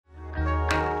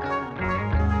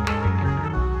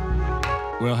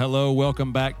Well, hello.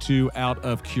 Welcome back to Out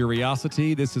of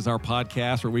Curiosity. This is our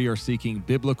podcast where we are seeking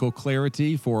biblical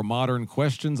clarity for modern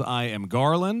questions. I am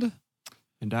Garland.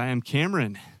 And I am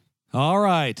Cameron. All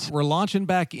right. We're launching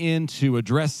back into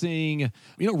addressing,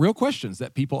 real questions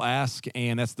that people ask.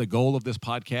 And that's the goal of this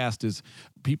podcast is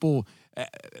people,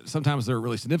 sometimes they're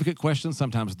really significant questions.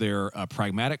 Sometimes they're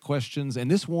pragmatic questions. And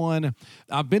this one,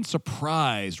 I've been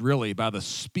surprised really by the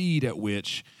speed at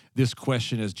which this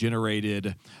question has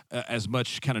generated as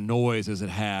much kind of noise as it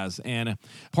has. And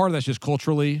part of that's just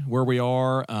culturally where we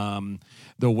are,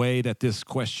 the way that this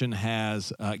question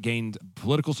has gained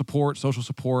political support, social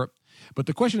support. But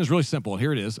the question is really simple, and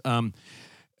here it is.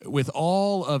 With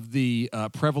all of the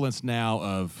prevalence now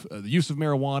of the use of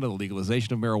marijuana, the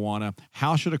legalization of marijuana,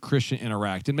 how should a Christian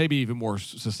interact? And maybe even more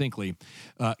succinctly,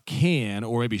 can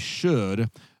or maybe should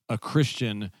a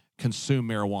Christian consume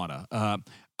marijuana?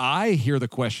 I hear the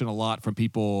question a lot from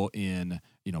people in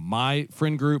my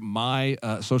friend group, my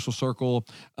social circle.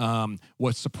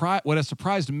 What has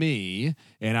surprised me,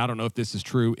 and I don't know if this is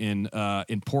true in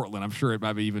Portland. I'm sure it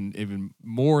might be even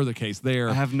more the case there.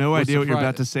 I have no idea what you're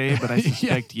about to say, but I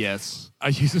suspect yes.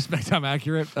 You suspect I'm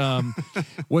accurate.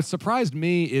 What surprised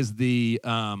me is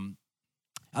I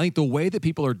think the way that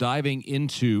people are diving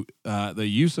into the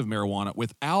use of marijuana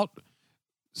without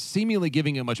seemingly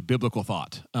giving it much biblical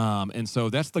thought. And so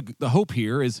that's the hope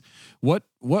here is what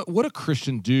a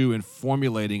Christian do in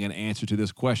formulating an answer to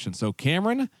this question. So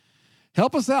Cameron,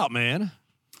 help us out, man.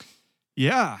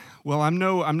 Yeah. Well, I'm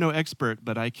no expert,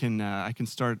 but I can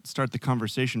start the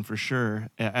conversation for sure.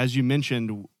 As you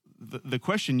mentioned, the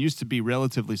question used to be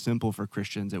relatively simple for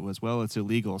Christians. It was, well, it's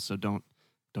illegal, so don't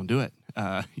do it.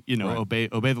 Right.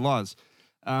 Obey the laws.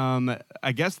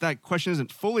 I guess that question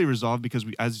isn't fully resolved because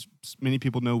as many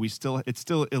people know, it's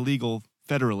still illegal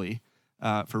federally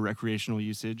for recreational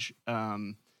usage.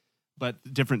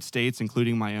 But different states,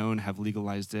 including my own, have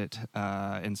legalized it,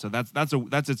 and so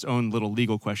that's its own little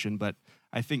legal question. But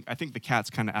I think the cat's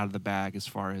kind of out of the bag as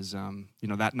far as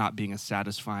that not being a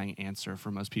satisfying answer for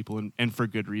most people, and for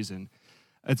good reason.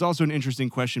 It's also an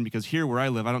interesting question because here where I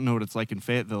live, I don't know what it's like in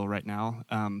Fayetteville right now,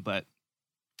 but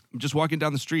I'm just walking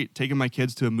down the street, taking my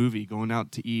kids to a movie, going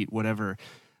out to eat, whatever.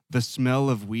 The smell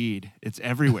of weed, it's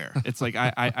everywhere. It's like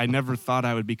I never thought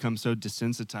I would become so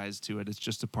desensitized to it. It's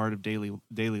just a part of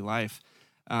daily life.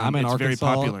 I'm in it's Arkansas.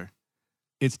 Very popular.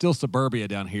 It's still suburbia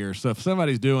down here, so if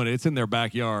somebody's doing it, it's in their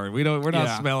backyard. We're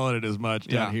not smelling it as much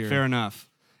down here. Fair enough.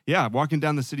 Yeah, walking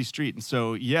down the city street. And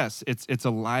so, yes, it's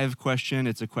a live question.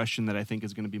 It's a question that I think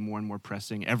is going to be more and more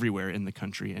pressing everywhere in the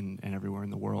country and everywhere in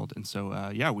the world. And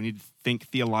so, we need to think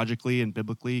theologically and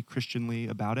biblically, Christianly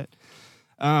about it.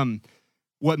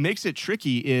 What makes it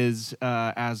tricky is,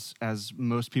 as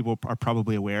most people are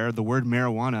probably aware, the word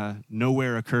marijuana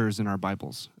nowhere occurs in our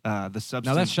Bibles. The substance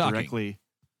now that's shocking. Directly.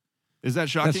 Is that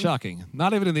shocking? That's shocking.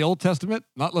 Not even in the Old Testament?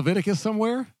 Not Leviticus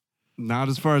somewhere? Not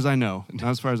as far as I know. Not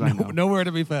as far as I know. Nowhere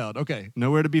to be found. Okay.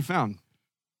 Nowhere to be found.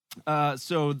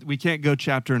 So we can't go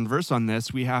chapter and verse on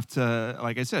this. We have to,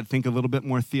 like I said, think a little bit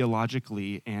more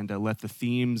theologically and let the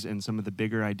themes and some of the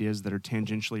bigger ideas that are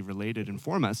tangentially related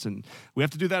inform us. And we have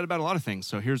to do that about a lot of things.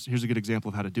 So here's a good example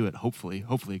of how to do it, hopefully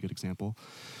a good example.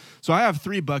 So I have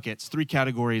 3 buckets, 3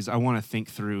 categories I want to think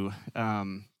through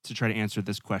to try to answer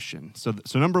this question. So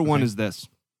number one is this.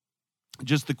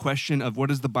 Just the question of what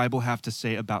does the Bible have to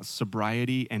say about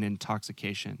sobriety and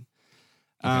intoxication?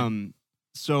 Okay.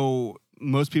 So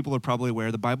most people are probably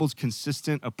aware the Bible's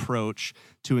consistent approach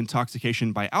to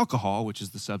intoxication by alcohol, which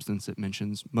is the substance it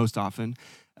mentions most often,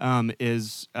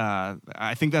 is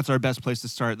I think that's our best place to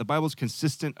start. The Bible's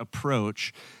consistent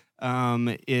approach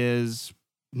is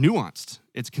nuanced.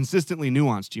 It's consistently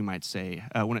nuanced, you might say.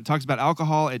 When it talks about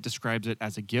alcohol, it describes it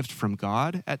as a gift from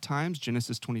God at times,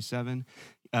 Genesis 27,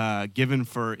 given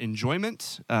for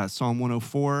enjoyment, Psalm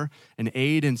 104, an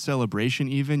aid in celebration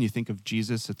even. You think of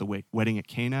Jesus at the wedding at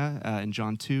Cana in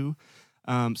John 2.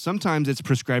 Sometimes it's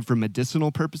prescribed for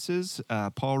medicinal purposes.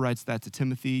 Paul writes that to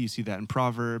Timothy. You see that in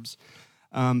Proverbs.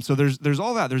 So there's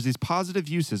all that. There's these positive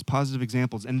uses, positive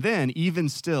examples. And then even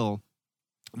still,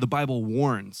 the Bible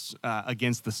warns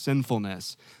against the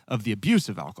sinfulness of the abuse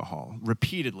of alcohol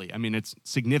repeatedly. I mean, it's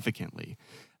significantly.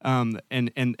 And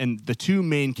the 2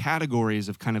 main categories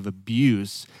of kind of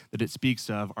abuse that it speaks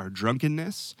of are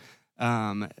drunkenness.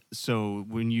 So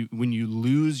when you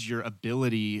lose your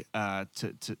ability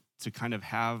to kind of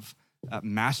have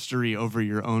mastery over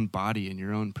your own body and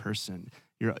your own person,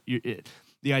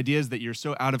 the idea is that you're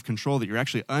so out of control that you're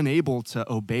actually unable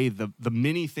to obey the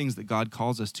many things that God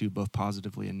calls us to, both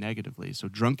positively and negatively. So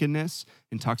drunkenness,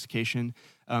 intoxication,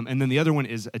 and then the other one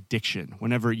is addiction.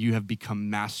 Whenever you have become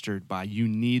mastered by, you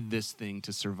need this thing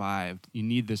to survive, you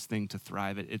need this thing to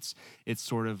thrive. It's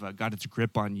sort of got its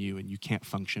grip on you, and you can't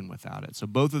function without it. So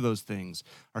both of those things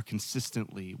are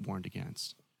consistently warned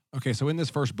against. Okay, so in this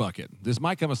first bucket, this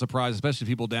might come as a surprise, especially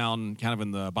people down kind of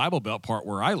in the Bible Belt part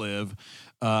where I live.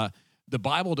 The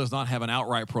Bible does not have an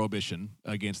outright prohibition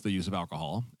against the use of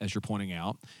alcohol, as you're pointing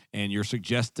out, and you're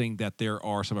suggesting that there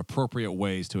are some appropriate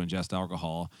ways to ingest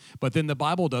alcohol. But then the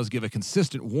Bible does give a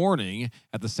consistent warning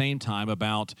at the same time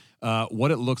about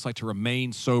what it looks like to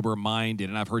remain sober-minded.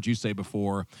 And I've heard you say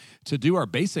before, to do our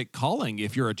basic calling,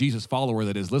 if you're a Jesus follower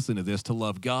that is listening to this, to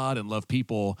love God and love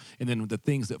people, and then the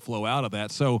things that flow out of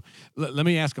that. So let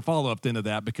me ask a follow-up then to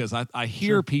that, because I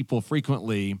hear people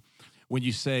frequently when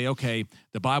you say, okay,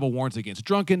 the Bible warns against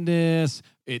drunkenness,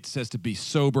 it says to be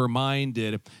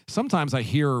sober-minded. Sometimes I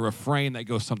hear a refrain that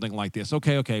goes something like this.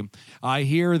 Okay, I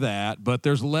hear that, but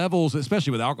there's levels,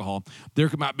 especially with alcohol, there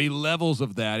might be levels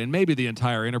of that, and maybe the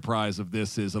entire enterprise of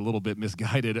this is a little bit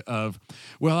misguided of,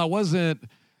 well, I wasn't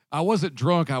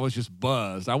drunk, I was just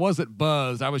buzzed. I wasn't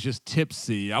buzzed, I was just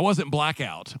tipsy. I wasn't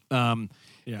blackout. How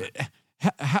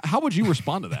would you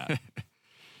respond to that?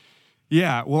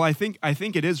 Yeah, well, I think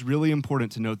it is really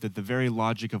important to note that the very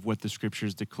logic of what the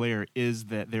scriptures declare is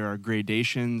that there are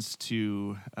gradations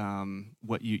to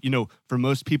what for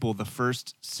most people, the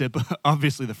first sip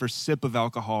of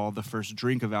alcohol, the first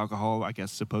drink of alcohol, I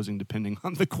guess, supposing depending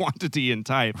on the quantity and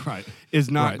type, right,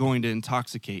 is not going to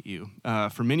intoxicate you.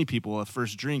 For many people, a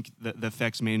first drink, the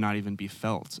effects may not even be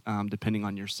felt, depending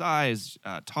on your size,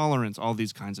 tolerance, all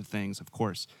these kinds of things, of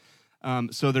course.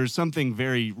 So there's something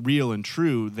very real and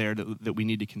true there that we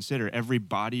need to consider. Every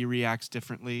body reacts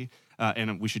differently,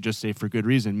 and we should just say for good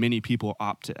reason. Many people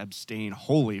opt to abstain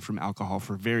wholly from alcohol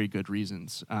for very good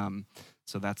reasons.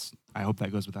 So I hope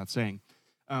that goes without saying.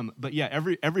 But yeah,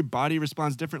 every body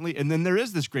responds differently, and then there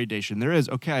is this gradation. There is,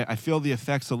 okay, I feel the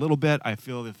effects a little bit. I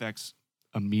feel the effects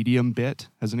a medium bit.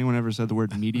 Has anyone ever said the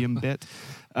word medium bit?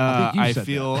 I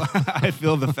feel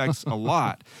the effects a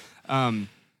lot.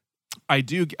 I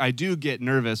do get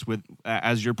nervous with,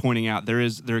 as you're pointing out,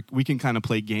 we can kind of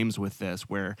play games with this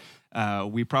where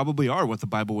we probably are what the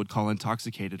Bible would call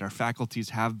intoxicated. Our faculties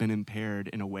have been impaired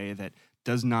in a way that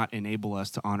does not enable us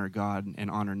to honor God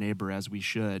and honor neighbor as we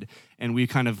should. And we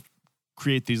kind of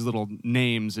create these little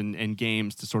names and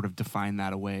games to sort of define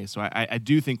that away. So I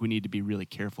do think we need to be really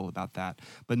careful about that.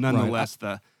 But nonetheless,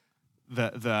 right.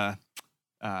 the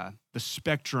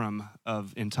spectrum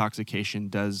of intoxication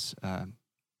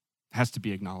has to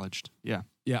be acknowledged. Yeah.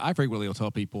 Yeah, I frequently will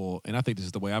tell people, and I think this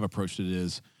is the way I've approached it,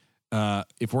 is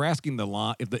if we're asking the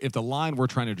line, if the line we're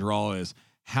trying to draw is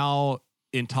how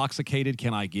intoxicated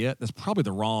can I get, that's probably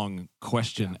the wrong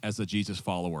question as a Jesus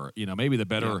follower. Maybe the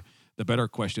better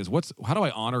question is how do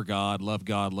I honor God,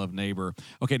 love neighbor?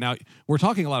 Okay, now we're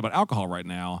talking a lot about alcohol right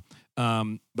now,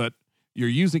 but you're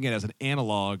using it as an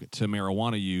analog to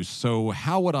marijuana use. So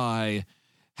how would I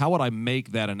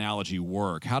make that analogy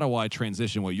work? How do I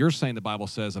transition what you're saying the Bible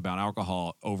says about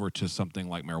alcohol over to something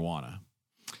like marijuana?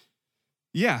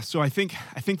 Yeah, so I think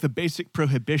the basic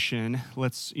prohibition,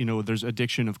 there's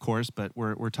addiction, of course, but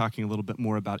we're talking a little bit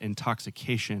more about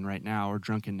intoxication right now, or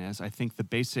drunkenness. I think the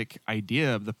basic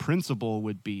idea of the principle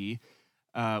would be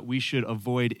we should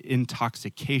avoid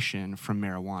intoxication from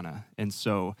marijuana. And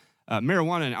so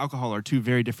marijuana and alcohol are two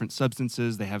very different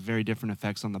substances. They have very different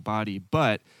effects on the body,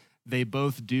 but they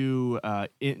both do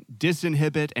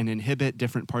disinhibit and inhibit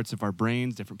different parts of our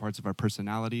brains, different parts of our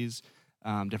personalities,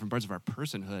 different parts of our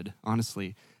personhood,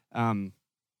 honestly. I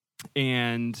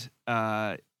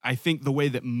think the way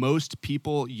that most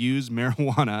people use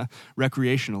marijuana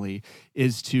recreationally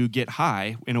is to get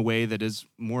high in a way that is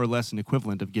more or less an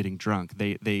equivalent of getting drunk.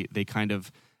 They kind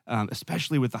of,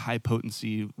 especially with the high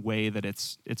potency way that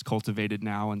it's cultivated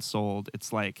now and sold,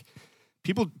 it's like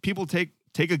people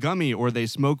take a gummy, or they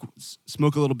smoke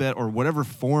a little bit, or whatever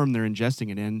form they're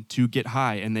ingesting it in to get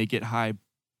high, and they get high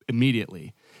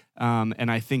immediately.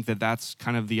 And I think that's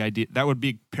kind of the idea. That would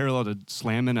be parallel to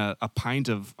slamming a pint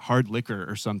of hard liquor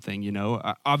or something,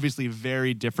 obviously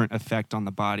very different effect on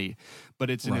the body, but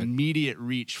it's an immediate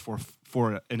reach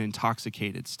for an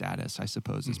intoxicated status, I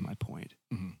suppose, is my point.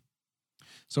 Mm-hmm.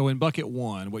 So in bucket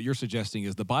one, what you're suggesting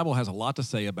is the Bible has a lot to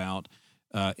say about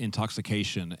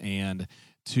intoxication, and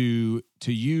to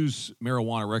use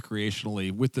marijuana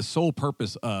recreationally with the sole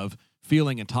purpose of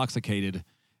feeling intoxicated,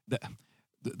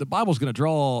 the Bible's going to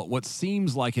draw what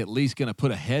seems like at least going to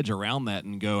put a hedge around that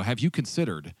and go, have you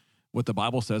considered what the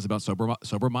Bible says about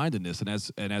sober-mindedness.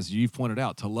 And as you've pointed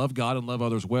out, to love God and love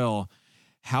others well,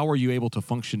 how are you able to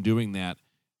function doing that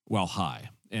while high?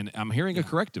 And I'm hearing a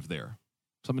corrective there,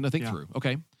 something to think through.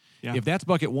 Okay. Yeah. If that's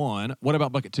bucket one, what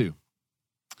about bucket two?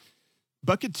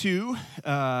 Bucket two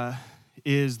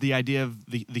is the idea of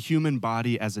the human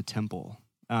body as a temple.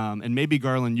 And maybe,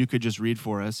 Garland, you could just read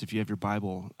for us, if you have your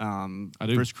Bible, I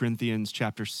do. 1 Corinthians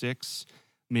chapter 6,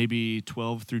 maybe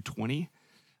 12 through 20.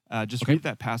 Just read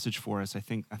that passage for us. I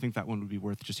think that one would be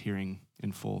worth just hearing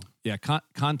in full. Yeah,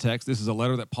 context. This is a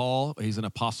letter that Paul, he's an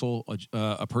apostle,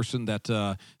 a person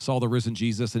that saw the risen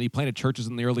Jesus, and he planted churches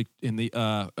in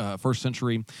the first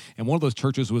century. And one of those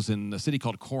churches was in a city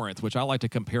called Corinth, which I like to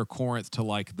compare Corinth to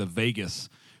like the Vegas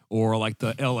or like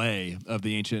the LA of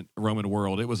the ancient Roman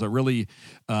world. It was a really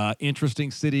interesting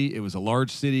city. It was a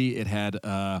large city. It had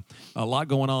a lot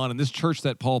going on. And this church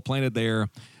that Paul planted there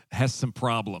has some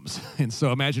problems. And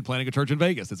so imagine planting a church in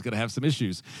Vegas. It's going to have some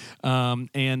issues. One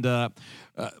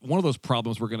of those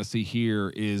problems we're going to see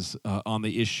here is on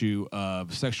the issue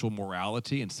of sexual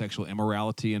morality and sexual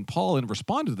immorality. And Paul, in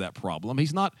responding to that problem,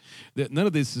 none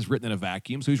of this is written in a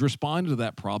vacuum. So he's responding to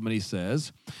that problem, and he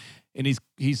says, and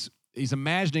he's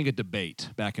imagining a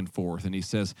debate back and forth. And he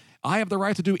says, I have the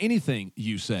right to do anything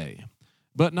you say,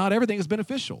 but not everything is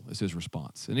beneficial, is his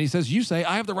response. And he says, you say,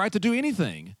 I have the right to do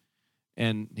anything.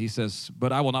 And he says,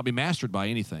 but I will not be mastered by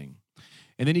anything.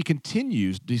 And then he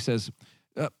continues, he says,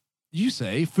 you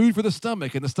say food for the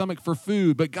stomach and the stomach for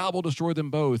food, but God will destroy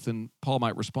them both. And Paul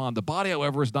might respond, the body,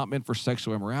 however, is not meant for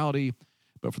sexual immorality,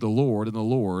 but for the Lord, and the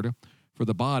Lord for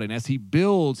the body. And as he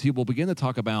builds, he will begin to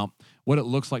talk about what it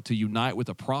looks like to unite with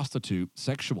a prostitute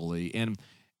sexually. And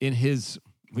in his,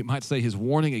 we might say, his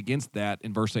warning against that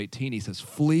in verse 18, he says,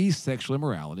 flee sexual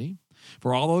immorality.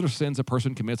 For all other sins a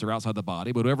person commits are outside the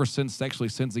body, but whoever sins sexually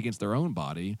sins against their own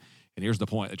body. And here's the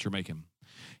point that you're making.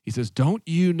 He says, don't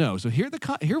you know? So hear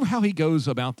how he goes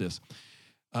about this.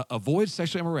 Avoid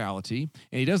sexual immorality.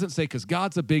 And he doesn't say, because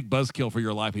God's a big buzzkill for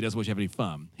your life, he doesn't want you to have any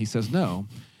fun. He says, no,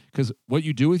 because what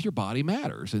you do with your body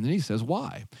matters. And then he says,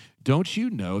 why? Don't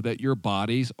you know that your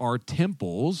bodies are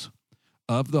temples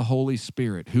of the Holy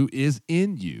Spirit, who is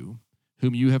in you,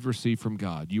 whom you have received from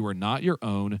God? You are not your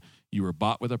own. You were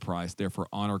bought with a price, therefore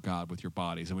honor God with your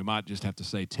bodies. And we might just have to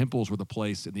say temples were the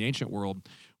place in the ancient world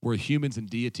where humans and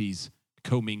deities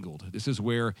commingled. This is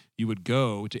where you would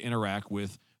go to interact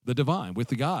with the divine, with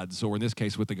the gods, or in this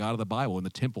case, with the God of the Bible in the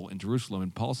temple in Jerusalem.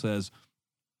 And Paul says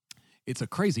it's a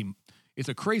crazy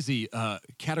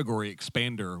category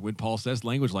expander when Paul says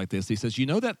language like this. He says, you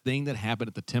know that thing that happened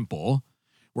at the temple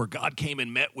where God came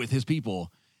and met with his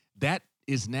people? That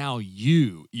is now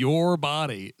your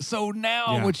body. So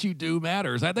now what you do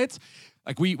matters. That's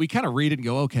like we kind of read it and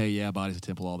go, okay, yeah, body's a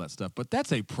temple, all that stuff. But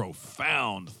that's a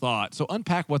profound thought. So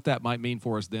unpack what that might mean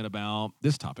for us then about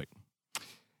this topic.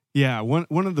 Yeah,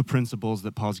 one of the principles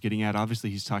that Paul's getting at, obviously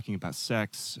he's talking about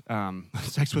sex,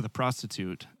 sex with a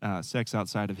prostitute, sex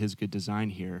outside of his good design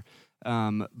here.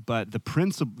 But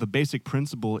the basic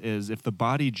principle is if the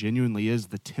body genuinely is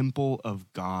the temple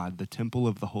of God, the temple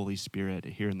of the Holy Spirit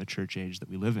here in the church age that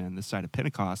we live in, this side of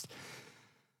Pentecost,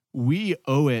 we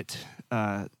owe it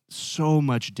so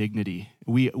much dignity.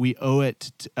 We owe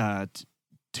it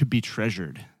to be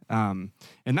treasured. And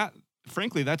that,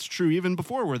 frankly, that's true even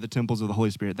before we're the temples of the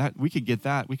Holy Spirit. That we could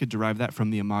derive that from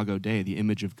the Imago Dei, the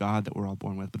image of God that we're all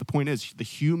born with. But the point is, the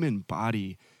human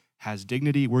body has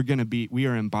dignity. We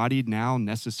are embodied now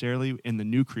necessarily in the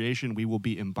new creation. We will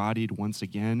be embodied once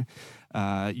again.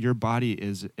 Your body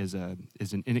is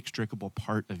an inextricable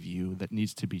part of you that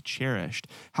needs to be cherished.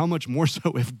 How much more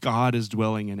so if God is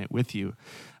dwelling in it with you?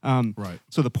 Right.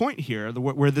 So the point here,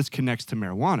 where this connects to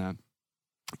marijuana,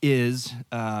 is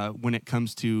when it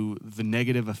comes to the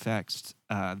negative effects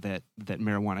that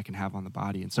marijuana can have on the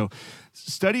body. And so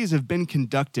studies have been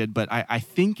conducted, but I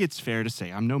think it's fair to say,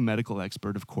 I'm no medical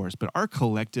expert, of course, but our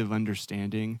collective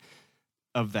understanding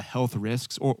of the health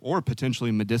risks or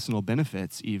potentially medicinal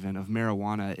benefits even of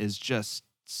marijuana is just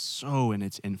so in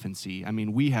its infancy. I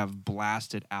mean, we have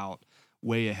blasted out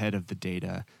way ahead of the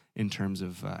data in terms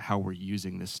of how we're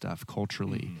using this stuff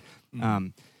culturally. Mm-hmm.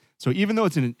 So even though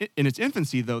it's in its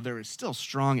infancy, though, there is still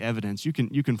strong evidence. You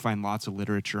can find lots of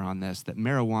literature on this that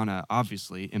marijuana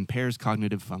obviously impairs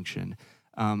cognitive function.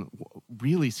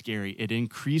 Really scary. It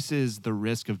increases the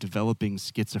risk of developing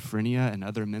schizophrenia and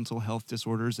other mental health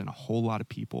disorders in a whole lot of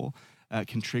people.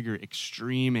 Can trigger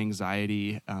extreme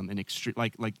anxiety and extreme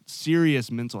like serious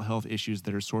mental health issues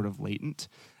that are sort of latent.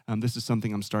 This is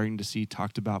something I'm starting to see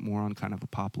talked about more on kind of a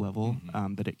pop level,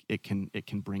 that it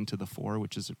can bring to the fore,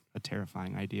 which is a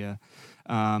terrifying idea.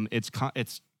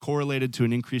 It's correlated to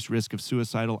an increased risk of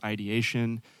suicidal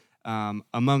ideation.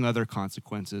 among other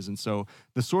consequences. And so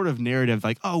the sort of narrative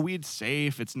like, oh, weed's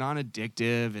safe, it's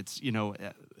non-addictive, it's,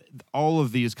 all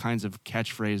of these kinds of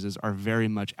catchphrases are very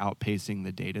much outpacing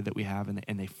the data that we have,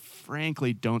 and they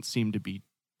frankly don't seem to be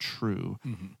true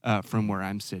from where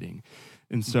I'm sitting.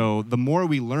 And so the more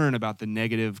we learn about the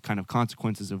negative kind of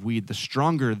consequences of weed, the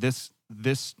stronger this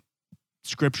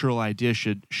scriptural idea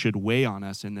should weigh on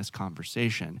us in this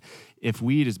conversation. If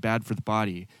weed is bad for the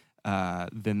body,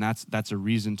 then that's a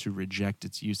reason to reject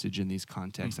its usage in these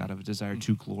contexts out of a desire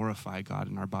to glorify God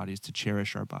in our bodies, to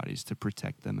cherish our bodies, to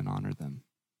protect them and honor them.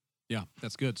 Yeah,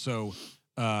 that's good. So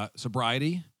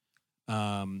sobriety,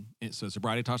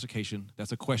 sobriety, intoxication,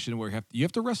 that's a question where you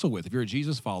have to wrestle with if you're a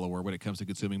Jesus follower when it comes to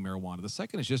consuming marijuana. The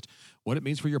second is just what it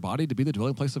means for your body to be the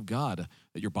dwelling place of God,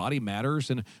 that your body matters.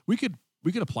 And we could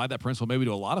apply that principle maybe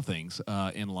to a lot of things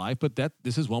in life, but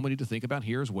this is one we need to think about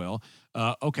here as well.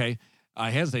 Okay,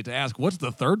 I hesitate to ask, what's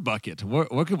the third bucket?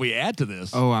 What could we add to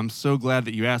this? Oh, I'm so glad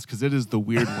that you asked, because it is the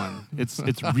weird one. It's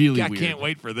really weird. I can't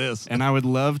wait for this. And I would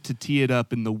love to tee it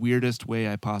up in the weirdest way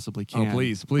I possibly can. Oh,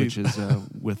 please. Which is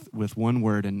with one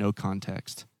word and no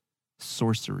context: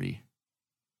 sorcery.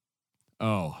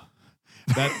 Oh.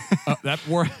 That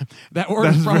word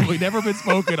has probably never been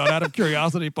spoken on Out of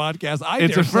Curiosity podcast.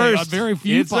 It's a first on very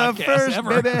few podcasts a first,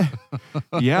 ever. Baby.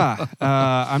 Yeah,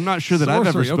 I'm not sure that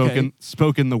Sorcery, I've ever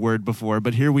spoken the word before,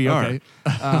 but here we are. Okay.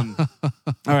 All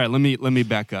right, let me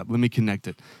back up. Let me connect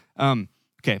it.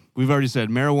 Okay, we've already said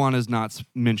marijuana is not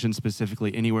mentioned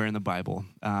specifically anywhere in the Bible.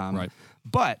 Right.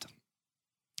 But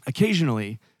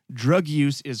occasionally, drug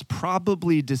use is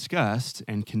probably discussed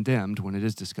and condemned when it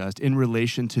is discussed in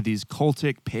relation to these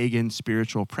cultic, pagan,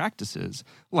 spiritual practices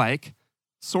like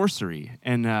sorcery.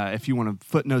 And if you want to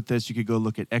footnote this, you could go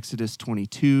look at Exodus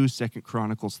 22, 2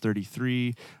 Chronicles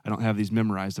 33. I don't have these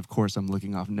memorized. Of course, I'm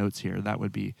looking off notes here. That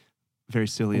would be very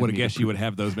silly. I would have guessed you would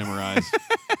have those memorized.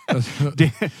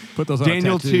 Put those on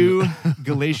Daniel a tattoo. 2,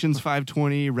 Galatians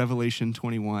 5:20, Revelation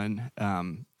 21.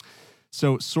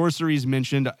 So sorcery is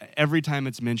mentioned. Every time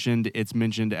it's mentioned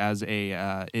as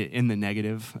in the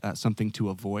negative, something to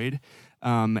avoid.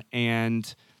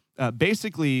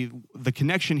 Basically, the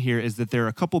connection here is that there are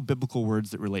a couple biblical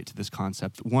words that relate to this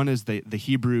concept. One is the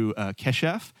Hebrew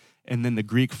keshef, and then the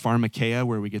Greek pharmakeia,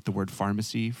 where we get the word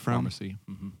pharmacy from. Pharmacy.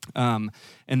 And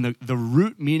the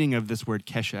root meaning of this word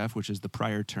keshef, which is the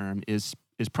prior term, is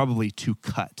probably to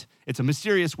cut. It's a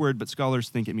mysterious word, but scholars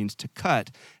think it means to cut.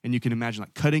 And you can imagine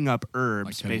like cutting up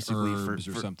herbs, like basically herbs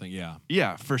for something. Yeah.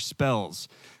 Yeah, for spells.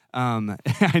 I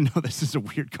know this is a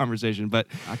weird conversation, but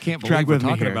I can't believe we're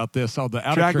talking about this on the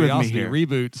Out of Curiosity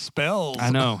reboot. Spells. I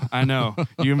know.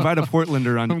 You invite a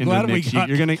Portlander on into the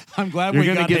mix. I'm glad we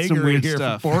got get some weird here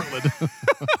stuff. from Portland.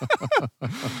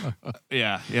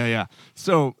 Yeah.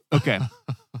 So okay.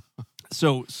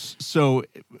 So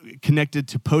connected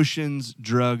to potions,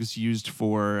 drugs used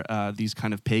for these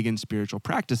kind of pagan spiritual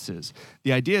practices.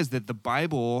 The idea is that the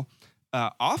Bible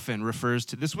often refers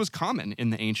to, this was common in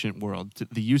the ancient world, to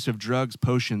the use of drugs,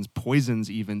 potions, poisons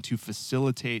even, to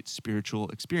facilitate spiritual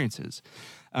experiences.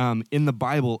 In the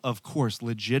Bible, of course,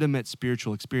 legitimate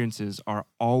spiritual experiences are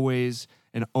always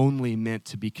and only meant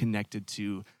to be connected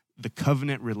to the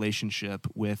covenant relationship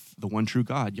with the one true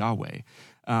God, Yahweh.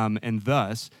 And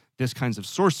thus, this kinds of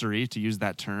sorcery, to use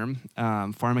that term,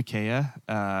 pharmakeia,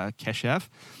 keshef,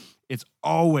 it's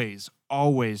always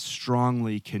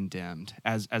strongly condemned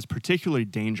as particularly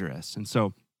dangerous. And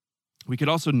so we could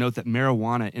also note that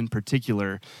marijuana in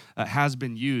particular has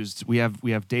been used. We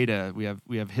have data,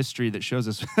 we have history that shows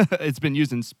us it's been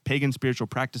used in pagan spiritual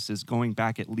practices going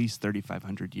back at least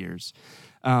 3,500 years.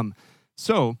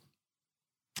 So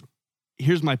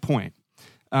here's my point.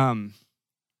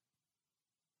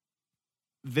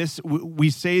 We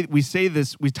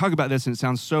talk about this and it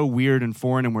sounds so weird and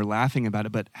foreign and we're laughing about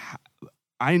it, but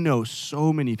I know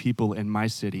so many people in my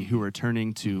city who are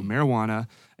turning to marijuana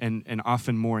and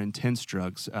often more intense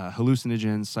drugs,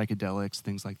 hallucinogens, psychedelics,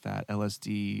 things like that,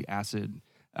 LSD, acid,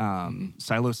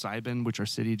 psilocybin, which our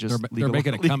city just they're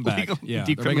making a comeback. They're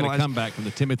making a comeback from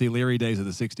the Timothy Leary days of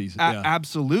the 60s.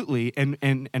 Absolutely,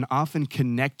 and often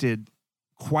connected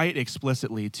quite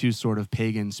explicitly to sort of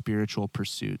pagan spiritual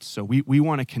pursuits. So we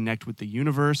want to connect with the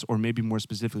universe, or maybe more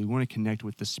specifically, we want to connect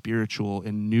with the spiritual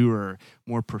in newer,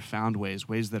 more profound ways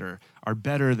that are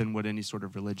better than what any sort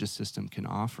of religious system can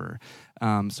offer.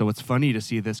 So it's funny to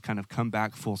see this kind of come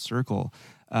back full circle.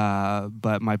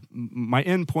 But my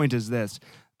end point is this.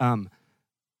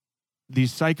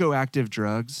 These psychoactive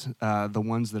drugs, the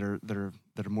ones that are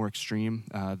more extreme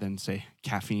than, say,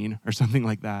 caffeine or something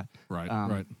like that.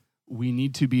 Right. we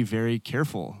need to be very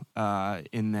careful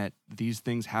in that these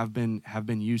things have been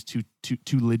used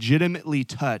to legitimately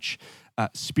touch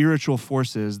spiritual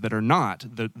forces that are not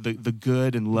the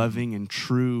good and loving and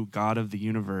true God of the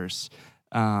universe,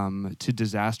 to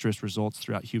disastrous results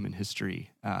throughout human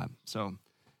history. So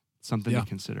something to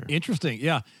consider. Interesting.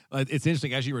 Yeah. It's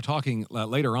interesting. As you were talking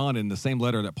later on in the same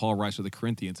letter that Paul writes to the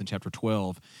Corinthians in chapter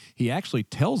 12, he actually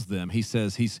tells them, he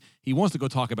says he wants to go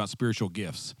talk about spiritual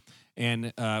gifts.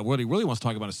 And what he really wants to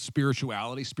talk about is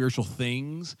spirituality, spiritual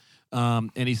things.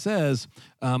 And he says,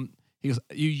 he goes,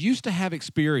 you used to have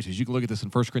experiences. You can look at this in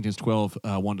 1 Corinthians 12,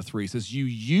 1-3. He says, you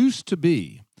used to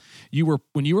be,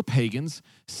 when you were pagans,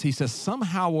 he says,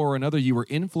 somehow or another you were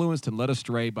influenced and led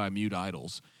astray by mute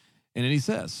idols. And then he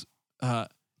says,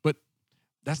 but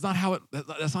that's not how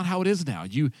it is now.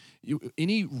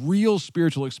 Any real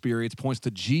spiritual experience points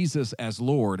to Jesus as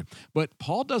Lord. But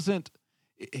Paul doesn't.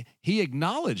 He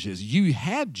acknowledges you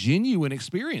had genuine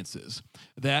experiences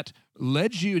that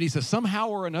led you, and he says somehow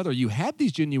or another you had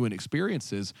these genuine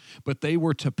experiences, but they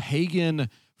were to pagan,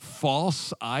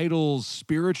 false idols,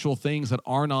 spiritual things that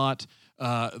are not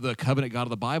the covenant God of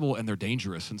the Bible, and they're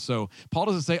dangerous. And so Paul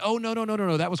doesn't say, oh, no,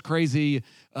 that was crazy,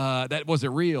 that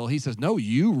wasn't real. He says, no,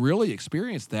 you really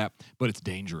experienced that, but it's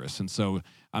dangerous. And so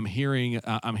I'm hearing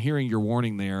your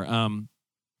warning there.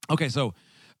 Okay, so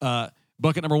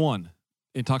bucket number one,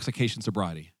 intoxication,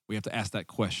 sobriety. We have to ask that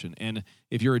question. And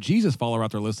if you're a Jesus follower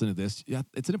out there listening to this,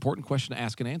 it's an important question to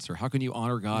ask and answer. How can you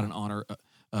honor God and honor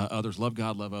others, love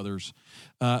God, love others?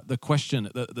 The question,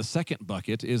 the second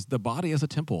bucket is the body as a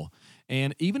temple.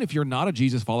 And even if you're not a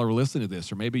Jesus follower listening to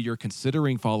this, or maybe you're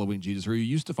considering following Jesus, or you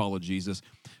used to follow Jesus,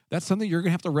 that's something you're going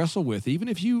to have to wrestle with, even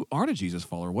if you aren't a Jesus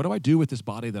follower. What do I do with this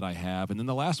body that I have? And then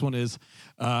the last one is,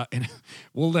 and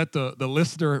we'll let the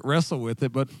listener wrestle with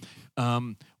it, but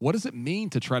what does it mean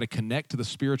to try to connect to the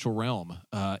spiritual realm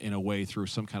in a way through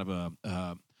some kind of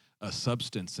a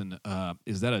substance, and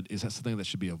is that something that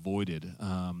should be avoided?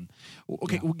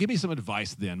 Well, give me some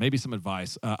advice then. Maybe some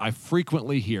advice. I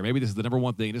frequently hear, maybe this is the number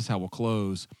one thing. This is how we'll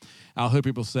close. I'll hear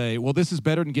people say, "Well, it's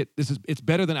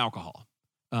better than alcohol."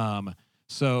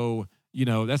 So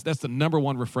that's the number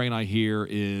one refrain I hear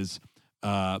is,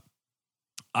 I'm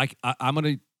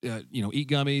going to eat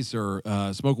gummies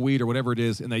or smoke weed or whatever it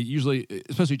is, and they usually,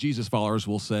 especially Jesus followers,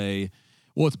 will say,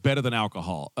 well, it's better than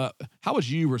alcohol. How would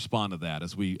you respond to that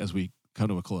as we come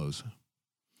to a close?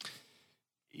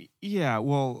 Yeah,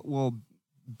 well,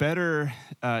 better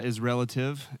is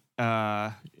relative.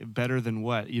 Better than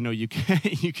what? You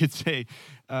could say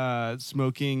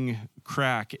smoking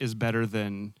crack is better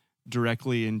than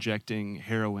directly injecting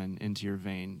heroin into your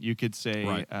vein. You could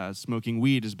say smoking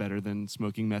weed is better than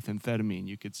smoking methamphetamine.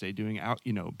 You could say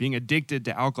being addicted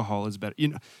to alcohol is better.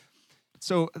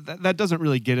 So that doesn't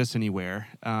really get us anywhere.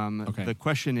 The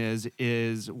question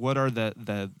is what are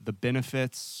the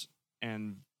benefits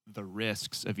and the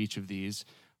risks of each of these?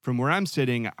 From where I'm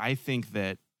sitting, I think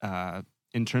that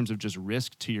in terms of just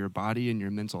risk to your body and your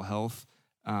mental health,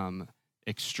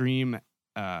 extreme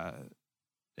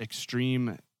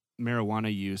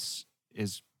marijuana use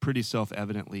is pretty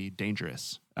self-evidently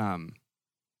dangerous.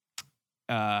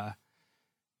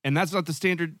 And that's not the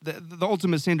standard. The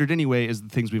ultimate standard anyway is the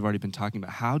things we've already been talking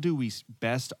about. How do we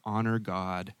best honor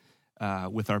God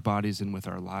with our bodies and with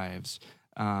our lives?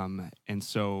 And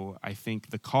so I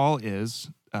think the call is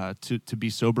to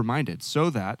be sober-minded, so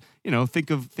that,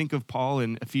 think of Paul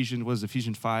in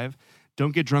Ephesians 5.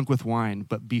 Don't get drunk with wine,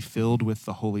 but be filled with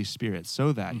the Holy Spirit,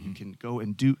 so that you can go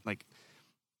and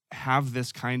have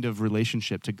this kind of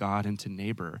relationship to God and to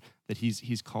neighbor that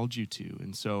He's called you to.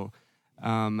 And so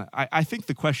I think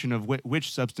the question of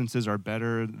which substances are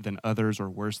better than others or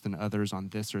worse than others on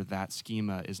this or that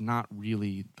schema is not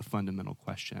really the fundamental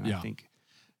question. Yeah. I think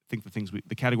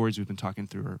the categories we've been talking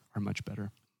through are much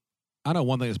better. I know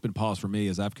one thing that's been paused for me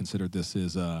as I've considered this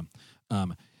is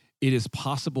it is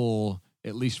possible,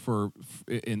 at least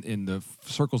in the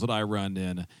circles that I run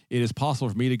in, it is possible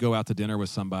for me to go out to dinner with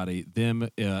somebody, them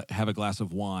have a glass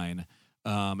of wine,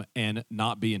 and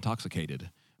not be intoxicated.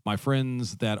 My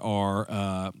friends that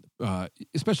are,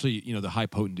 especially the high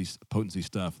potency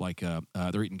stuff, like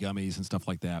they're eating gummies and stuff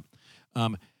like that.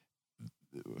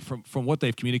 From what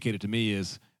they've communicated to me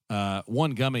is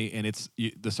one gummy and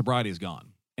the sobriety is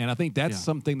gone. And I think that's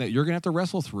something that you're gonna have to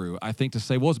wrestle through. I think to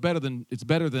say, well, it's better than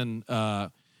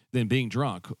being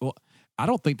drunk. Well, I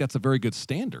don't think that's a very good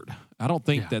standard. I don't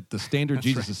think that the standard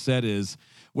Jesus has set is,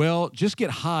 well, just get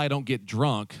high, don't get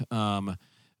drunk,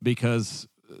 because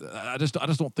I just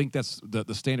don't think that's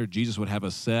the standard Jesus would have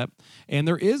us set. And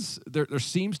there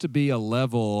seems to be a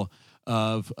level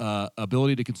of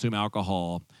ability to consume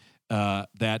alcohol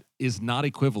that is not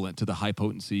equivalent to the high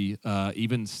potency,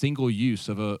 even single use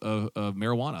of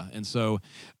marijuana. And so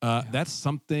that's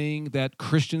something that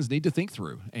Christians need to think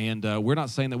through. And we're not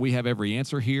saying that we have every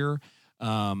answer here.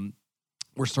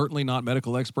 We're certainly not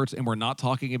medical experts, and we're not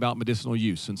talking about medicinal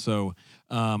use. And so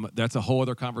that's a whole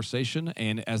other conversation.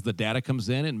 And as the data comes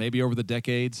in, and maybe over the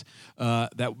decades,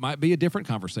 that might be a different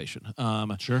conversation.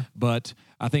 Sure. But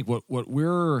I think what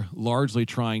we're largely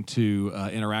trying to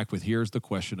interact with here is the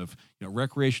question of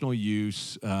recreational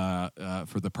use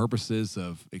for the purposes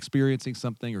of experiencing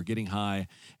something or getting high.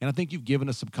 And I think you've given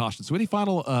us some caution. So any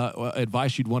final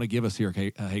advice you'd want to give us here,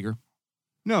 Hager?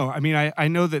 No, I mean, I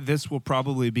know that this will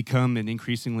probably become an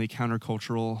increasingly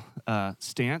countercultural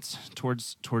stance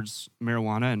towards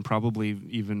marijuana, and probably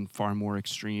even far more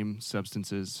extreme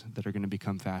substances that are going to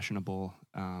become fashionable,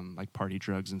 like party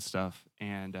drugs and stuff,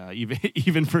 and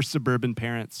even for suburban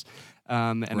parents.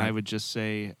 And Right. I would just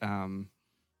say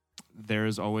there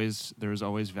is always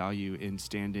value in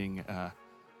standing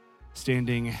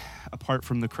apart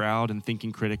from the crowd and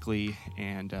thinking critically,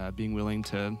 and being willing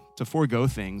to forego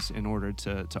things in order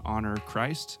to honor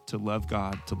Christ, to love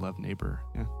God, to love neighbor.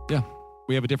 Yeah.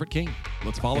 We have a different king.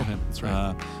 Let's follow him. That's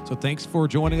right. So thanks for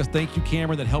joining us. Thank you,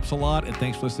 Cameron. That helps a lot. And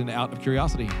thanks for listening to Out of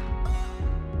Curiosity.